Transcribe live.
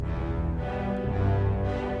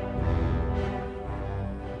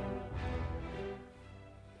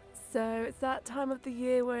it's that time of the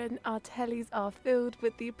year when our tellies are filled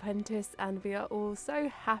with The Apprentice, and we are all so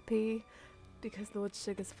happy because Lord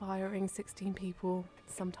Sugar's firing 16 people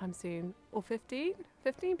sometime soon. Or 15?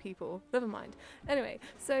 15 people. Never mind. Anyway,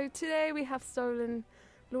 so today we have stolen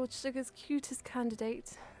Lord Sugar's cutest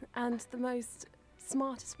candidate and the most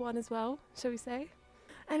smartest one as well, shall we say.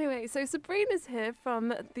 Anyway, so Sabrina's here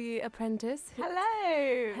from The Apprentice.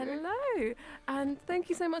 Hello! Hello! And thank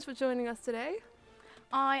you so much for joining us today.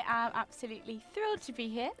 I am absolutely thrilled to be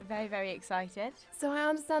here. Very, very excited. So I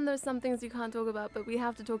understand there are some things you can't talk about, but we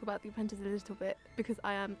have to talk about The Apprentice a little bit because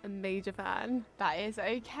I am a major fan. That is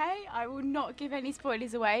okay. I will not give any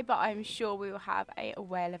spoilers away, but I'm sure we will have a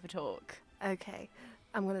whale of a talk. Okay.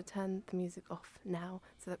 I'm going to turn the music off now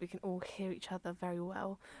so that we can all hear each other very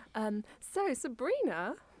well. So,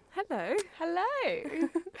 Sabrina, hello. Hello.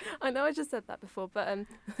 I know I just said that before, but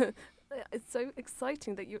it's so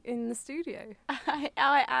exciting that you're in the studio.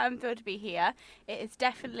 I am thrilled to be here. It is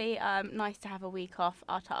definitely nice to have a week off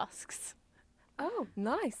our tasks. Oh,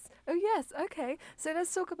 nice. Oh, yes. Okay. So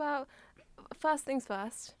let's talk about, first things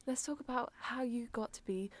first, let's talk about how you got to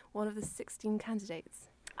be one of the 16 candidates.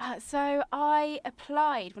 So I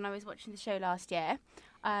applied when I was watching the show last year.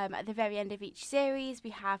 At the very end of each series, we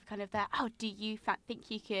have kind of do you think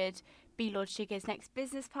you could be Lord Sugar's next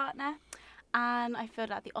business partner? And I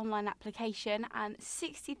filled out the online application, and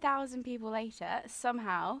 60,000 people later,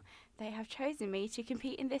 somehow, they have chosen me to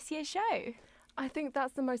compete in this year's show. I think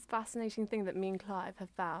that's the most fascinating thing that me and Clive have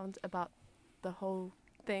found about the whole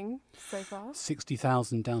thing so far.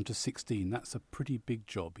 60,000 down to 16. That's a pretty big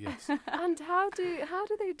job, yes. And how do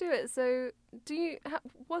they do it? So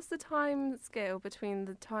what's the time scale between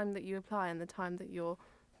the time that you apply and the time that you're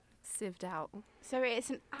sieved out? So it's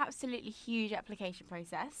an absolutely huge application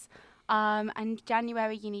process. And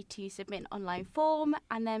January you need to submit an online form,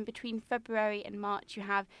 and then between February and March you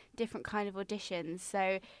have different kind of auditions.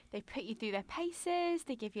 So they put you through their paces,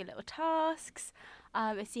 they give you little tasks,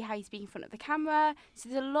 they see how you speak in front of the camera. So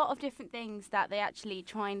there's a lot of different things that they actually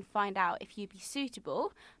try and find out if you'd be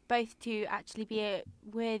suitable, both to actually be a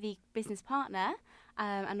worthy business partner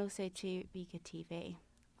and also to be good TV.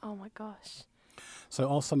 Oh my gosh. So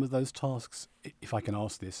are some of those tasks, if I can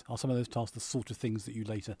ask this, are some of those tasks the sort of things that you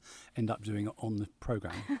later end up doing on the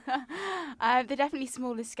programme? They're definitely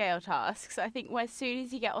smaller scale tasks. I think as soon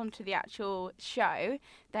as you get onto the actual show,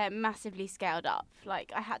 they're massively scaled up.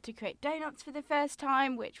 Like, I had to create donuts for the first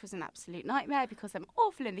time, which was an absolute nightmare because I'm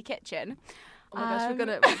awful in the kitchen. Oh my gosh, we're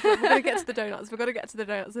gonna get to the donuts. We're gonna get to the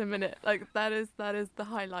donuts in a minute. Like, that is the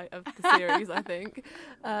highlight of the series, I think.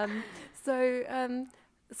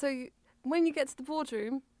 So when you get to the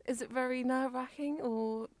boardroom, is it very nerve-wracking,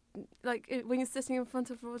 or like when you're sitting in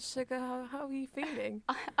front of Lord Sugar, how are you feeling?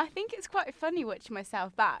 I think it's quite funny watching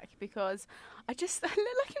myself back because I look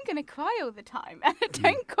like I'm going to cry all the time and I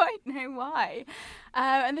don't quite know why.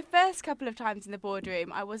 And the first couple of times in the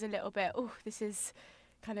boardroom, I was a little bit, this is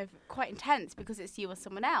kind of quite intense because it's you or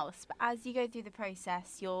someone else. But as you go through the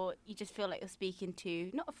process, you just feel like you're speaking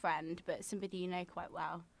to not a friend, but somebody you know quite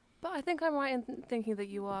well. But I think I'm right in thinking that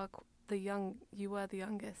you were the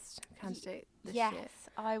youngest candidate this year. Yes,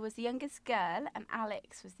 I was the youngest girl and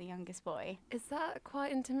Alex was the youngest boy. Is that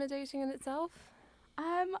quite intimidating in itself?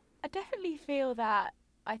 I definitely feel that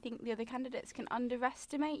I think the other candidates can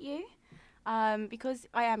underestimate you because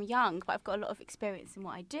I am young, but I've got a lot of experience in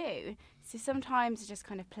what I do. So sometimes I just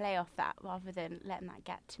kind of play off that rather than letting that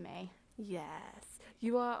get to me. Yes,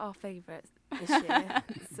 you are our favourite this year,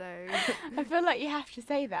 so I feel like you have to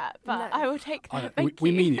say that, but no. I will take that.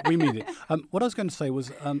 We mean it. What I was going to say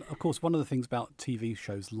was, of course, one of the things about TV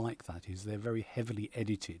shows like that is they're very heavily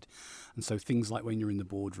edited, and so things like when you're in the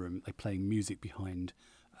boardroom, they're playing music behind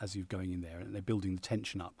as you're going in there, and they're building the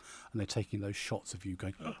tension up, and they're taking those shots of you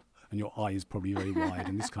going, and your eye is probably very wide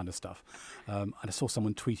and this kind of stuff. And I saw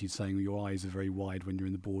someone tweeted saying your eyes are very wide when you're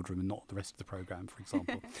in the boardroom and not the rest of the programme, for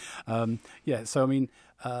example. So I mean,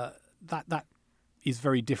 that is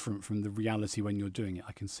very different from the reality when you're doing it.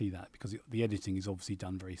 I can see that because the editing is obviously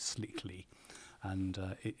done very slickly, and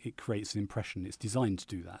it creates an impression. It's designed to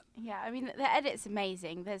do that. Yeah, I mean, the edit's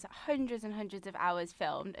amazing. There's hundreds and hundreds of hours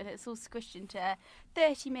filmed, and it's all squished into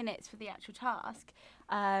 30 minutes for the actual task.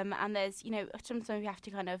 And there's, sometimes you have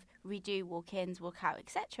to kind of redo walk-ins, walk-out,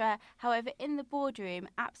 etc. However, in the boardroom,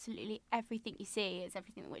 absolutely everything you see is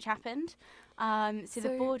everything which happened. So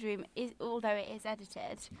the boardroom is, although it is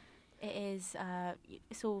edited, it is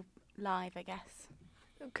it's all live, I guess.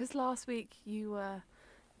 Because last week you were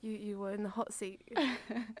in the hot seat,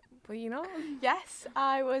 were you not? Yes,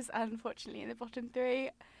 I was unfortunately in the bottom three.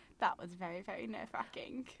 That was very, very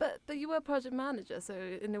nerve-wracking. But you were project manager, so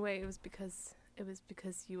in a way it was because it was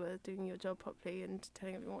because you were doing your job properly and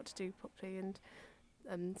telling everyone what to do properly and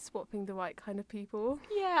swapping the right kind of people.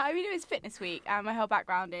 Yeah, I mean, it was fitness week, and my whole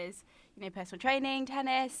background is, personal training,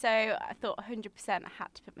 tennis, so I thought 100% I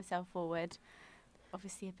had to put myself forward.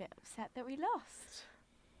 Obviously a bit upset that we lost.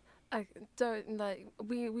 I don't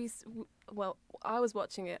well, I was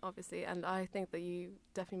watching it obviously, and I think that you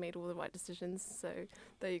definitely made all the right decisions. So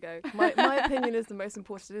there you go. My opinion is the most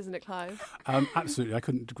important, isn't it, Clive? Absolutely, I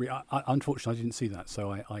couldn't agree. Unfortunately, I didn't see that,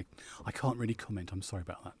 so I can't really comment. I'm sorry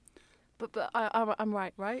about that. But I'm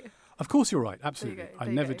right, right? Of course, you're right. Absolutely, I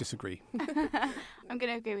never disagree. I'm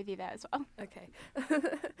going to agree with you there as well. Okay.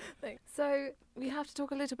 Thanks. So we have to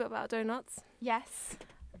talk a little bit about donuts. Yes.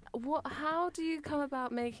 How do you come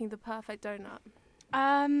about making the perfect donut?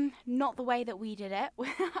 Not the way that we did it.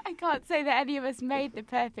 I can't say that any of us made the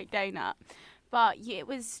perfect donut. But it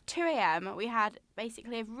was 2 a.m. We had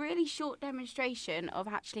basically a really short demonstration of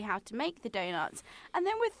actually how to make the donuts. And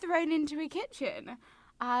then we're thrown into a kitchen.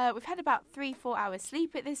 We've had about 3-4 hours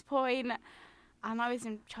sleep at this point. And I was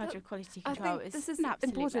in charge of quality control. I think this is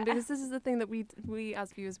important because this is the thing that we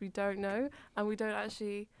as viewers, we don't know. And we don't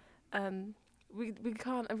actually... We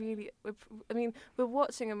can't really... I mean, we're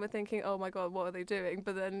watching and we're thinking, oh my God, what are they doing?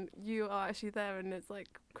 But then you are actually there and it's like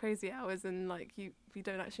crazy hours and like you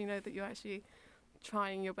don't actually know that you're actually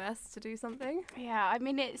trying your best to do something. Yeah, I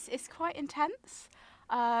mean, it's quite intense.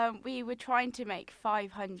 We were trying to make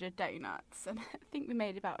 500 donuts and I think we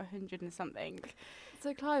made about 100 and something.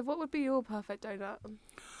 So Clive, what would be your perfect donut?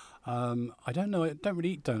 I don't know. I don't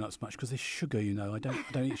really eat donuts much because there's sugar. I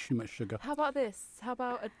don't eat too much sugar. How about this? How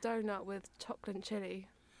about a donut with chocolate and chilli?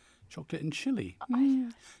 Chocolate and chilli.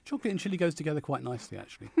 Chocolate and chilli goes together quite nicely,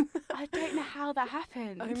 actually. I don't know how that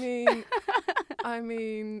happened. I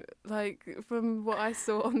mean, like from what I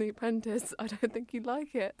saw on The Apprentice, I don't think you'd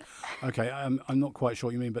like it. Okay, I'm not quite sure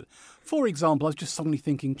what you mean, but for example, I was just suddenly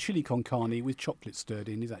thinking chili con carne with chocolate stirred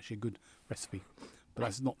in is actually a good recipe. But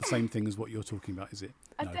that's not the same thing as what you're talking about, is it?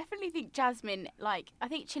 No. I definitely think Jasmine, I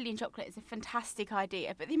think chilli and chocolate is a fantastic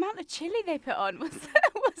idea, but the amount of chilli they put on was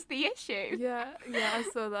the issue. Yeah, I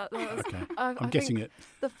saw that. Okay, I'm getting it.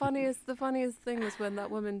 The funniest thing was when that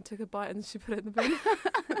woman took a bite and she put it in the bin.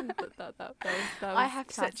 that was I have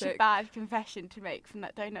classic. Such a bad confession to make from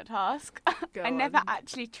that donut task. Go I on. never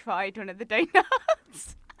actually tried one of the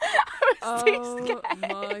donuts. I was too scared.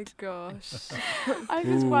 Oh my gosh. I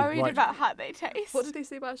was worried about how they taste. What did they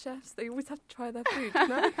say about chefs? They always have to try their food,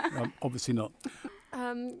 no? Obviously not.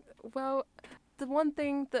 Well, the one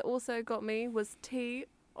thing that also got me was tea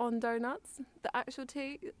on donuts. The actual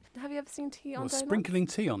tea. Have you ever seen tea on donuts? Sprinkling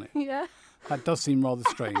tea on it? Yeah. That does seem rather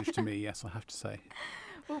strange to me, yes, I have to say.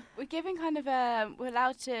 Well, we're given we're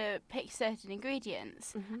allowed to pick certain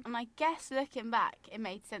ingredients. Mm-hmm. And I guess looking back, it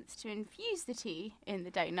made sense to infuse the tea in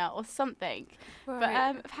the donut or something.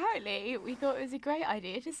 Right. But apparently we thought it was a great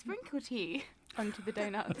idea to sprinkle tea onto the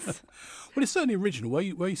donuts. Well, it's certainly original. Were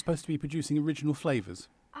you supposed to be producing original flavours?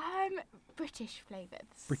 British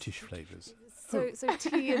flavours. British flavours. So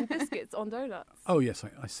tea and biscuits on donuts. Oh, yes,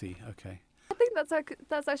 I see. Okay. I think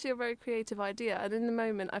that's actually a very creative idea, and in the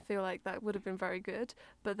moment I feel like that would have been very good.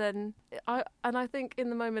 But then I think in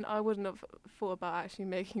the moment I wouldn't have thought about actually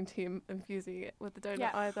making tea and infusing it with the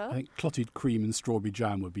donut either. I think clotted cream and strawberry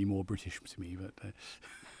jam would be more British to me, but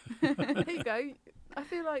there you go. I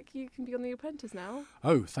feel like you can be on The Apprentice now.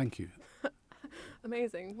 Oh, thank you.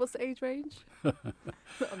 Amazing. What's the age range?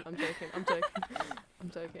 I'm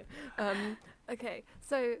joking. Okay,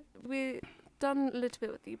 so we're done a little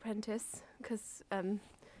bit with The Apprentice because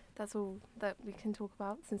that's all that we can talk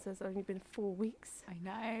about since there's only been 4 weeks. I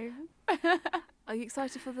know. Are you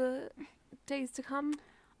excited for the days to come?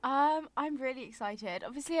 I'm really excited.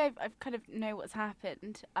 Obviously, I've kind of know what's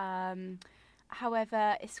happened.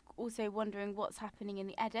 However, it's also wondering what's happening in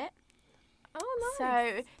the edit. Oh,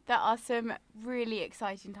 nice. So there are some really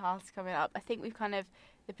exciting tasks coming up. I think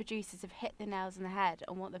the producers have hit the nails on the head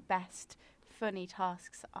on what the best funny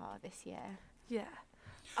tasks are this year. Yeah.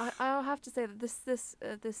 I'll have to say that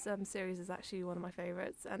this series is actually one of my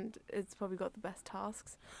favourites, and it's probably got the best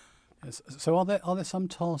tasks. Yes. So are there some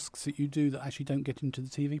tasks that you do that actually don't get into the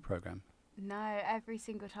TV programme? No, every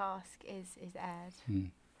single task is aired. Hmm.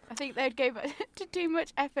 I think they'd go to too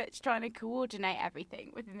much effort to trying to coordinate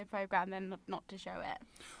everything within the programme than not to show it.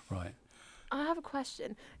 Right. I have a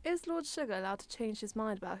question. Is Lord Sugar allowed to change his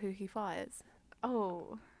mind about who he fires?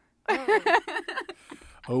 Oh.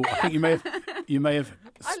 Oh, I think you may have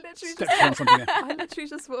stepped on something there. I literally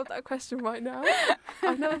just thought of that question right now.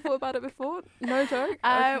 I've never thought about it before. No joke.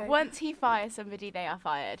 Okay. Once he fires somebody, they are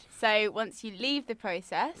fired. So once you leave the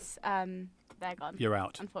process, they're gone. You're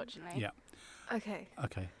out. Unfortunately. Yeah. Okay.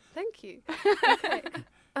 Thank you. Okay.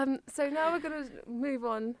 So now we're going to move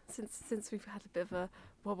on, since we've had a bit of a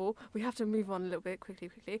wobble. We have to move on a little bit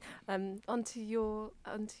quickly. Onto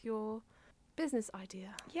your business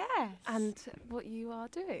idea. Yes. And what you are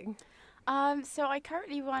doing. So I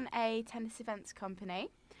currently run a tennis events company,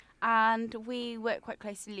 and we work quite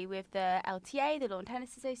closely with the LTA, the Lawn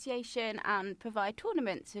Tennis Association, and provide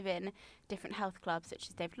tournaments within different health clubs such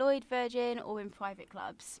as David Lloyd, Virgin, or in private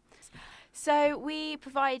clubs. So we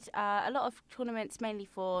provide a lot of tournaments mainly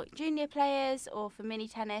for junior players or for mini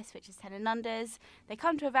tennis, which is 10 and unders. They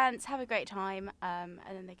come to events, have a great time, and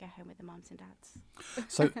then they go home with their mums and dads.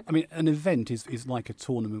 So, I mean, an event is like a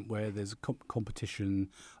tournament where there's a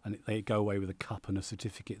competition and they go away with a cup and a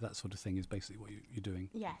certificate. That sort of thing is basically what you're doing.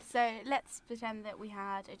 Yeah, so let's pretend that we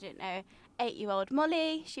had, 8-year-old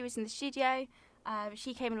Molly. She was in the studio.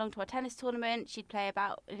 She came along to our tennis tournament. She'd play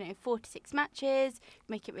about 4 to 6 matches,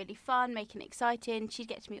 make it really fun, make it exciting. She'd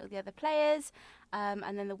get to meet all the other players,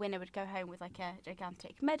 and then the winner would go home with like a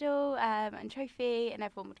gigantic medal and trophy, and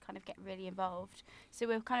everyone would kind of get really involved. So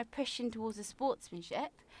we're kind of pushing towards the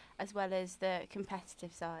sportsmanship as well as the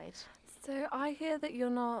competitive side. So I hear that you're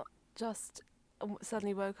not just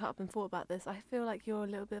suddenly woke up and thought about this. I feel like you're a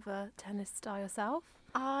little bit of a tennis star yourself.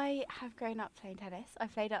 I have grown up playing tennis.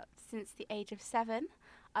 I've played up since the age of 7.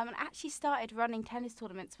 And I actually started running tennis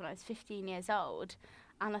tournaments when I was 15 years old.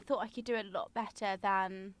 And I thought I could do it a lot better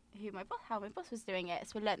than how my boss was doing it.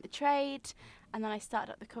 So I learnt the trade, and then I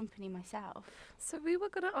started up the company myself. So we were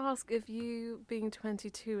going to ask if you being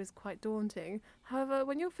 22 is quite daunting. However,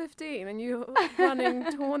 when you're 15 and you're running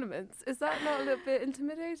tournaments, is that not a little bit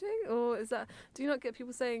intimidating? Or do you not get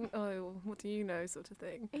people saying, oh, what do you know, sort of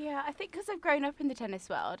thing? Yeah, I think because I've grown up in the tennis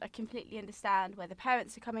world, I completely understand where the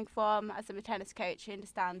parents are coming from. As I'm a tennis coach, I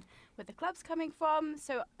understand where the club's coming from.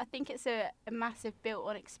 So I think it's a massive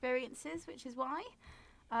built-on experiences, which is why.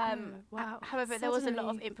 Wow. However, there was a lot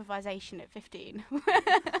of improvisation at 15.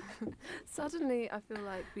 Suddenly, I feel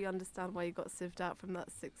like we understand why you got sieved out from that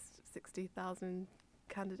 60,000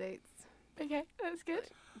 candidates. Okay, that's good.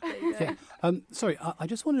 There you go. Yeah. Sorry, I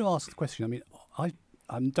just wanted to ask the question. I mean,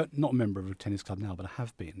 I'm not a member of a tennis club now, but I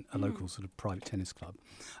have been a local sort of private tennis club.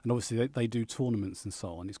 And obviously they do tournaments and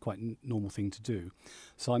so on. It's quite a normal thing to do.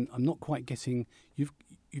 So I'm not quite getting...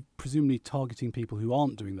 You're presumably targeting people who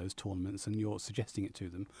aren't doing those tournaments and you're suggesting it to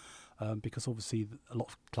them because obviously a lot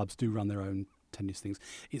of clubs do run their own tennis things.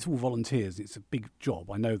 It's all volunteers. It's a big job.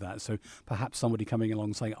 I know that. So perhaps somebody coming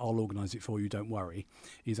along saying, I'll organise it for you, don't worry,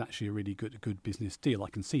 is actually a really good business deal. I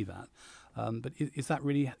can see that. But is that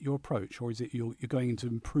really your approach, or is it you're going in to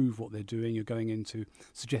improve what they're doing? You're going in to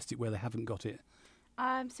suggest it where they haven't got it?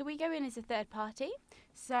 So we go in as a third party.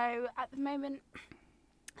 So at the moment,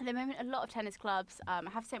 a lot of tennis clubs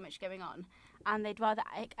have so much going on, and they'd rather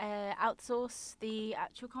outsource the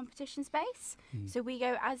actual competition space. So we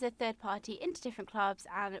go as a third party into different clubs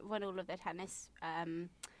and run all of their tennis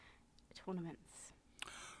tournaments.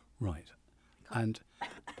 Right. And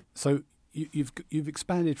so you've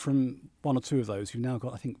expanded from 1 or 2 of those. You've now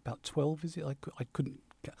got, I think, about 12, is it?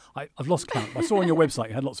 I've lost count. I saw on your website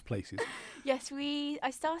you had lots of places. Yes, I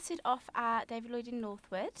started off at David Lloyd in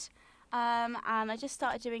Northwood. And I just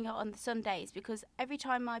started doing it on the Sundays because every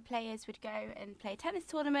time my players would go and play a tennis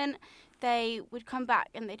tournament, they would come back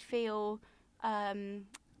and they'd feel, like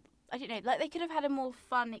they could have had a more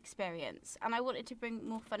fun experience. And I wanted to bring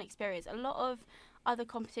more fun experience. A lot of other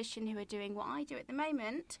competition who are doing what I do at the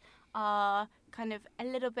moment are kind of a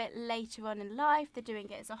little bit later on in life. They're doing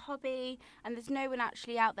it as a hobby, and there's no one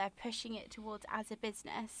actually out there pushing it towards as a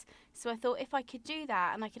business. So I thought if I could do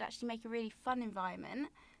that and I could actually make a really fun environment,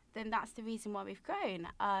 then that's the reason why we've grown.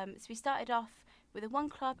 So we started off with 1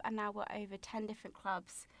 club, and now we're over 10 different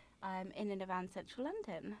clubs in and around central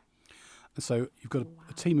London. So you've got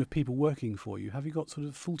a team of people working for you. Have you got sort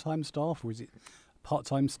of full-time staff, or is it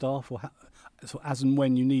part-time staff, or so as and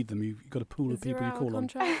when you need them, you've got a pool of people you call on?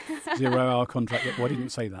 0-hour contract. Well, I didn't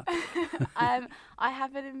say that. I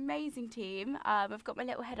have an amazing team. I've got my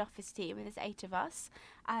little head office team, and there's 8 of us.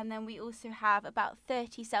 And then we also have about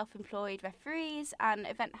 30 self-employed referees and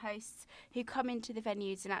event hosts who come into the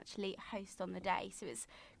venues and actually host on the day. So it's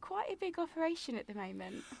quite a big operation at the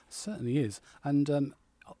moment. Certainly is. And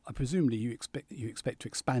presumably you expect to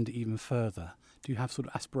expand it even further. Do you have sort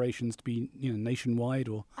of aspirations to be nationwide,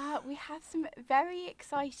 or? We have some very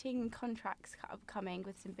exciting contracts coming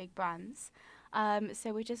with some big brands.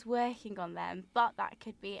 So we're just working on them, but that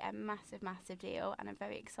could be a massive, massive deal, and I'm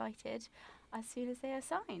very excited as soon as they are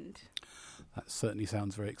signed. That certainly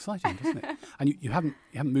sounds very exciting, doesn't it? And you haven't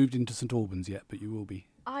moved into St Albans yet, but you will be.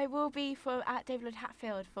 I will be at David Lloyd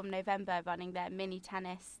Hatfield from November running their mini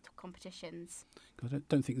tennis competitions. I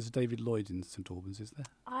don't think there's a David Lloyd in St Albans, is there?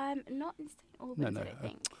 Not in St Albans, No. I don't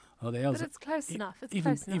think. Oh, they are. But it's close enough. It's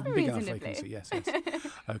even, close enough. even big enough Reasonably. vacancy, yes.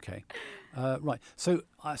 Okay. Right. So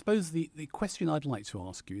I suppose the question I'd like to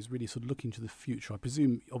ask you is really sort of looking to the future. I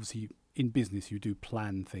presume, obviously, in business you do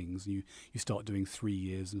plan things. You start doing 3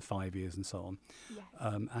 years and 5 years and so on.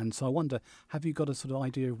 Yes. And so I wonder, have you got a sort of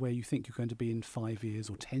idea of where you think you're going to be in 5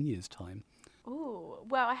 years or 10 years' time? Ooh,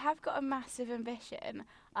 well, I have got a massive ambition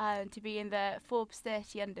to be in the Forbes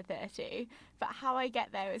 30 under 30, but how I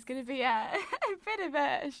get there is going to be a bit of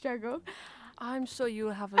a struggle. I'm sure you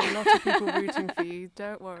will have a lot of people rooting for you.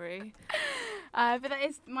 Don't worry. But that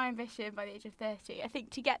is my ambition by the age of 30. I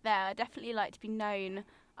think to get there, I'd definitely like to be known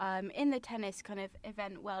in the tennis kind of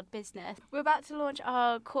event world business. We're about to launch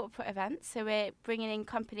our corporate events, so we're bringing in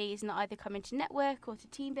companies that either come into network or to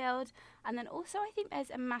team build. And then also I think there's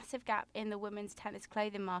a massive gap in the women's tennis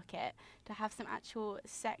clothing market to have some actual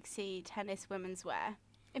sexy tennis women's wear.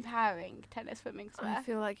 Empowering tennis women's wear. I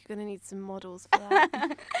feel like you're going to need some models for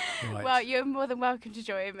that. Right. Well, you're more than welcome to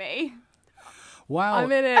join me. Wow.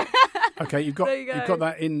 I'm in it. Okay, you've got There you go. you've got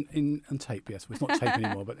that in on tape. Yes, well, it's not tape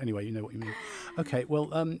anymore, but anyway, you know what you mean. Okay,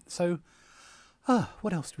 well, so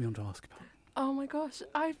what else do we want to ask about? Oh my gosh,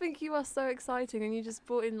 I think you are so exciting, and you just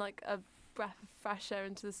brought in like a breath of fresh air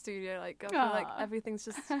into the studio. Like I feel like Aw. everything's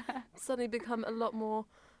just suddenly become a lot more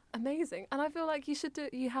amazing, and I feel like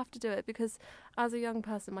you have to do it, because as a young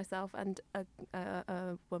person myself and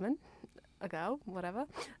a woman, a girl, whatever,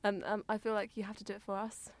 I feel like you have to do it for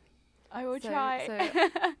us. I will So try.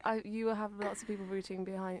 You will have lots of people rooting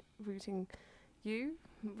for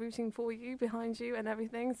you, behind you, and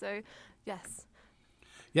everything. So, yes.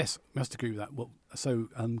 Yes, must agree with that. Well, so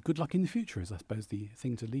good luck in the future is, I suppose, the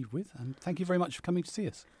thing to leave with. And thank you very much for coming to see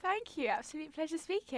us. Thank you. Absolute pleasure speaking.